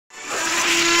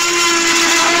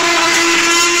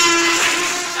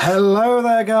Hello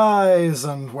there guys,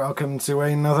 and welcome to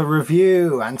another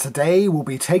review, and today we'll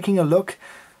be taking a look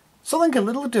something a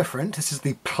little different. This is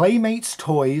the Playmates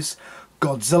Toys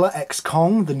Godzilla x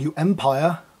Kong, the New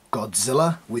Empire,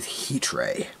 Godzilla with Heat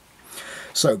Ray.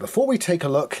 So before we take a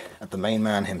look at the main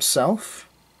man himself,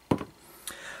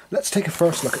 let's take a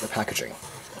first look at the packaging.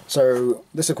 So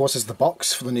this of course is the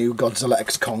box for the new Godzilla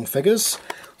x Kong figures.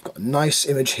 We've got a nice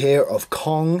image here of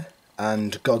Kong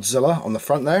and Godzilla on the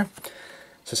front there.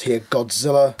 It says here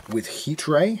Godzilla with Heat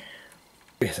Ray.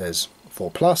 It says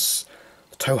 4+,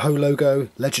 the Toho logo,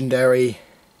 Legendary,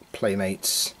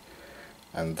 Playmates,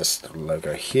 and this little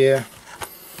logo here.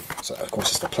 So of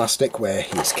course it's the plastic where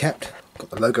he is kept.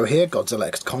 Got the logo here, Godzilla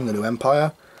x Kong, the New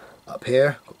Empire. Up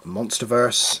here, got the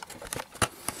Monsterverse.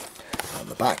 On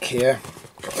the back here,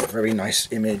 got a very nice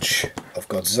image of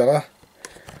Godzilla.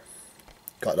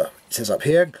 It says up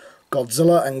here,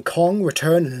 Godzilla and Kong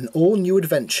return in an all-new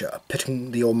adventure,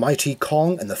 pitting the almighty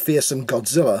Kong and the fearsome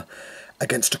Godzilla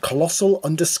against a colossal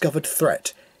undiscovered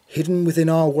threat hidden within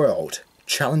our world,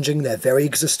 challenging their very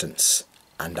existence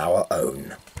and our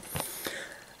own.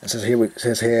 It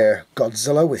says here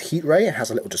Godzilla with Heat Ray. It has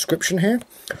a little description here.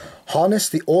 Harness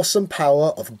the awesome power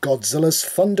of Godzilla's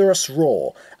thunderous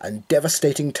roar and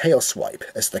devastating tail swipe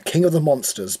as the king of the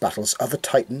monsters battles other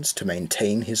titans to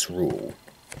maintain his rule.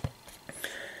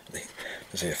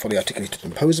 There's here fully articulated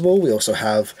and posable. We also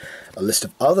have a list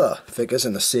of other figures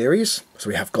in the series. So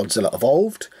we have Godzilla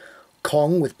Evolved,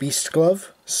 Kong with Beast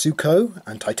Glove, Suko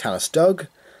and Titanus Doug,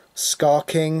 Scar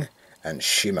King and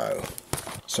Shimo.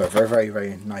 So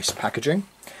very nice packaging.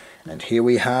 And here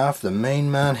we have the main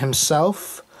man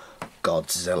himself,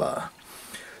 Godzilla.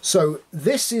 So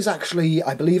this is actually,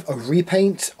 I believe, a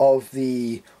repaint of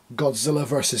the Godzilla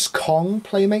vs. Kong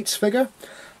Playmates figure.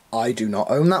 I do not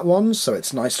own that one, so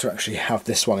it's nice to actually have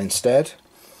this one instead.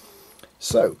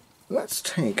 So let's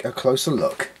take a closer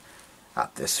look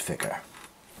at this figure.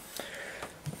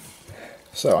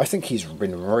 So I think he's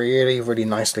been really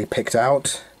nicely picked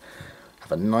out.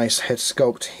 Have a nice head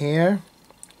sculpt here.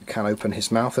 You can open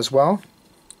his mouth as well.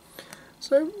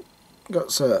 So you've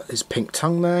got his pink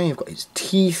tongue there, you've got his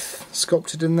teeth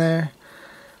sculpted in there.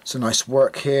 So nice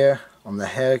work here on the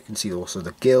head. You can see also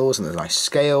the gills and the nice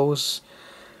scales.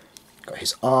 Got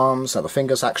his arms. Now the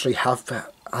fingers actually have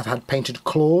had painted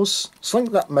claws.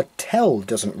 Something that Mattel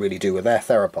doesn't really do with their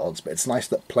theropods, but it's nice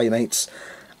that Playmates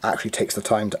actually takes the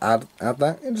time to add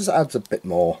that. It just adds a bit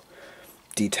more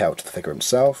detail to the figure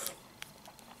himself.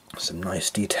 Some nice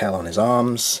detail on his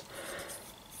arms.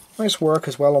 Nice work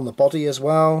as well on the body as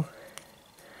well.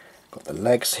 Got the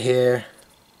legs here.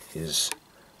 His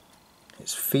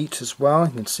feet as well.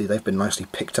 You can see they've been nicely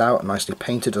picked out and nicely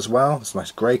painted as well. It's a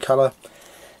nice grey colour.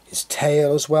 His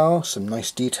tail as well, some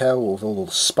nice detail with all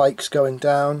the spikes going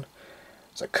down.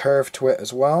 There's a curve to it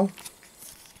as well.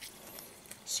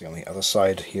 See on the other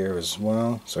side here as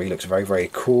well. So he looks very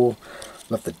cool.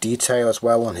 Love the detail as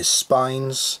well on his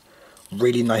spines.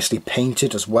 Really nicely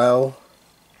painted as well.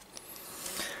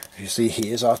 You see he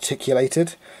is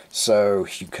articulated, so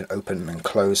you can open and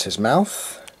close his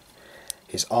mouth.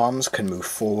 His arms can move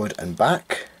forward and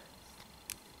back.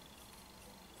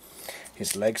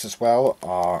 His legs as well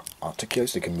are articulated,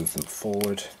 so you can move them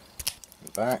forward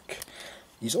and back.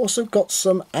 He's also got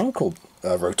some ankle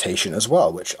rotation as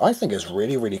well, which I think is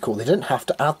really cool. They didn't have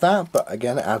to add that, but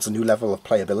again it adds a new level of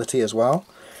playability as well.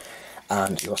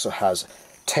 And he also has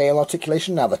tail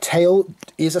articulation. Now the tail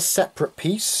is a separate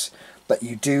piece that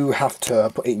you do have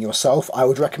to put in yourself. I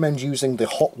would recommend using the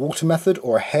hot water method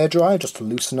or a hairdryer just to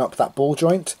loosen up that ball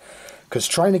joint, because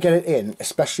trying to get it in,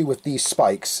 especially with these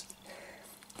spikes,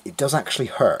 it does actually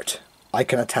hurt. I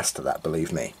can attest to that,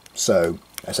 believe me. So,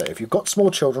 I say, if you've got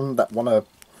small children that want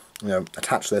to,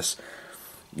 attach this,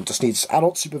 it just needs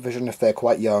adult supervision if they're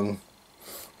quite young.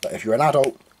 But if you're an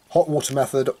adult, hot water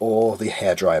method or the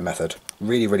hairdryer method,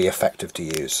 really effective to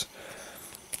use.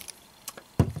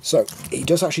 So, he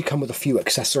does actually come with a few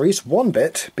accessories. One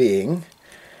bit being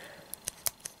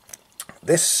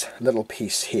this little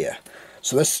piece here.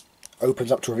 So this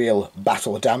opens up to reveal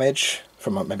battle damage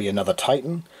from maybe another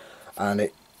Titan, and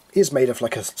it is made of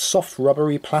like a soft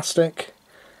rubbery plastic,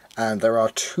 and there are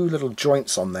two little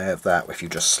joints on there that if you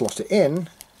just slot it in,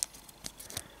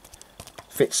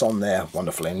 fits on there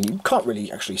wonderfully, and you can't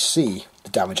really actually see the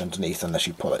damage underneath unless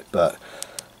you pull it, but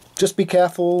just be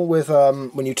careful with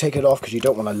when you take it off, because you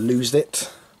don't want to lose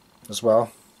it as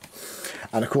well.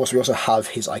 And of course we also have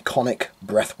his iconic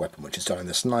breath weapon, which is done in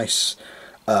this nice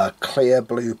clear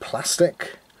blue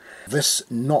plastic. This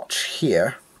notch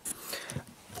here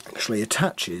actually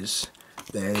attaches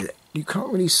there. You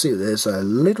can't really see, there's a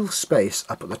little space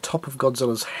up at the top of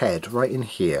Godzilla's head right in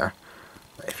here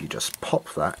If you just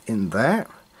pop that in there,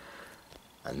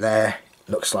 and there,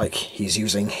 looks like he's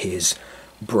using his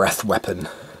breath weapon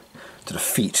to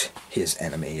defeat his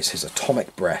enemies, his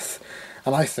atomic breath.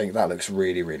 And I think that looks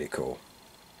really, really cool.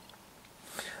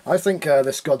 I think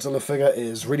this Godzilla figure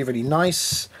is really, really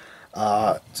nice.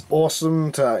 It's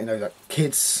awesome to, you know, that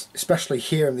kids, especially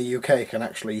here in the UK, can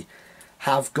actually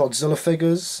have Godzilla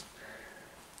figures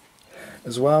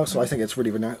as well. So I think it's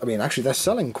really, really nice. I mean, actually, they're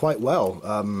selling quite well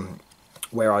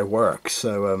where I work.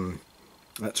 So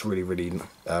that's really, really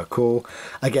cool.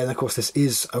 Again, of course, this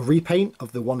is a repaint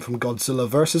of the one from Godzilla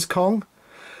vs. Kong.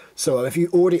 So if you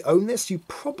already own this, you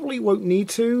probably won't need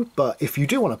to. But if you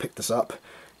do want to pick this up,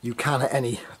 you can at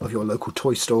any of your local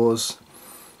toy stores,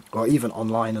 or even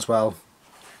online as well.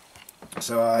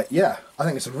 So yeah, I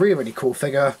think it's a really, really cool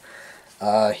figure.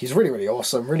 He's really, really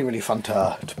awesome, really, really fun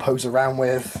to pose around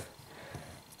with.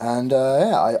 And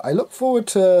yeah, I look forward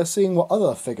to seeing what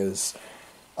other figures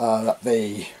that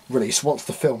they release once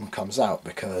the film comes out,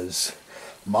 because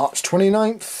March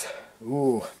 29th,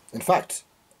 ooh, in fact,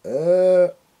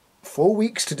 4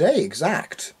 weeks today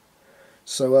exact.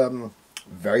 So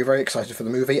very, very excited for the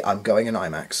movie. I'm going in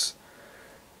IMAX.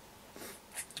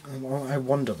 I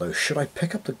wonder though, should I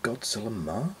pick up the Godzilla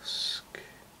mask?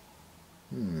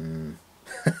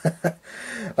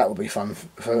 That would be fun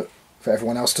for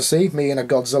everyone else to see, me in a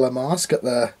Godzilla mask at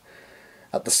the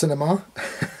cinema.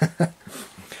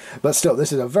 But still,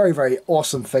 this is a very, very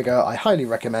awesome figure. I highly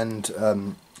recommend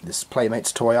this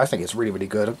Playmates toy. I think it's really, really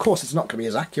good. Of course, it's not going to be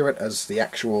as accurate as the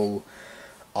actual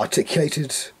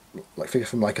articulated like figure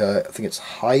from like I think it's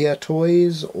Higher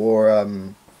Toys or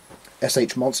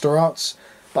SH Monster Arts.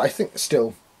 But I think it's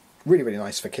still really, really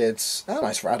nice for kids, and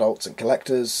nice for adults and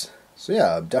collectors. So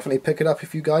yeah, definitely pick it up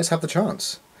if you guys have the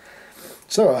chance.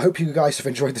 So I hope you guys have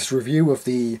enjoyed this review of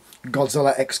the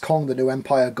Godzilla x Kong The New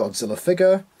Empire Godzilla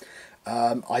figure.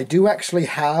 I do actually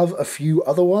have a few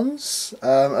other ones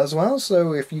as well,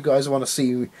 so if you guys want to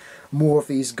see more of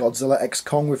these Godzilla x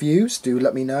Kong reviews, do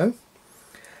let me know.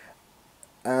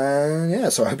 And yeah,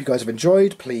 so I hope you guys have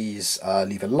enjoyed. Please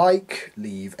leave a like,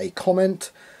 leave a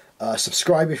comment,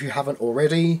 subscribe if you haven't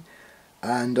already,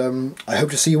 and I hope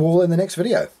to see you all in the next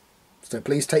video. So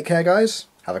please take care, guys.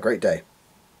 Have a great day.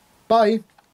 Bye!